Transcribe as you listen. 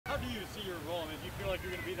to see your role? I mean, do you feel like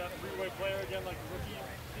you're going to be that three-way player again like the rookie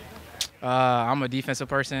season? I'm a defensive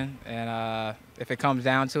person, and if it comes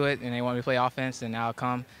down to it and they want me to play offense, then I'll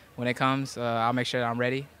come. When it comes, I'll make sure that I'm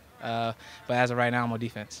ready. But as of right now, I'm on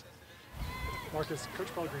defense. Marcus,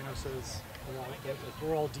 Coach Pellegrino says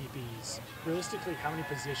we're all DBs. Realistically, how many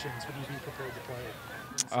positions would you be prepared to play?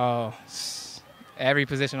 Oh, every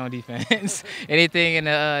position on defense. Anything in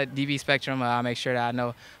the DB spectrum, I'll make sure that I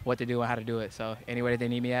know what to do and how to do it. So anywhere that they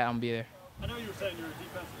need me at, I'm going to be there. I know you were saying you're a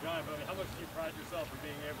defensive guy, but I mean, how much do you pride yourself in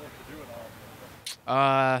being able to do it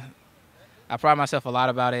all? I pride myself a lot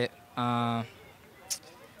about it.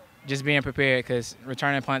 Just being prepared, because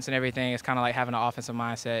returning punts and everything is kind of like having an offensive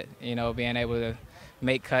mindset, you know, being able to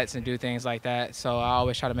make cuts and do things like that. So I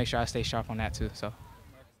always try to make sure I stay sharp on that too. So.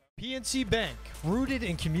 PNC Bank, rooted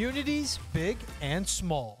in communities big and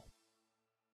small.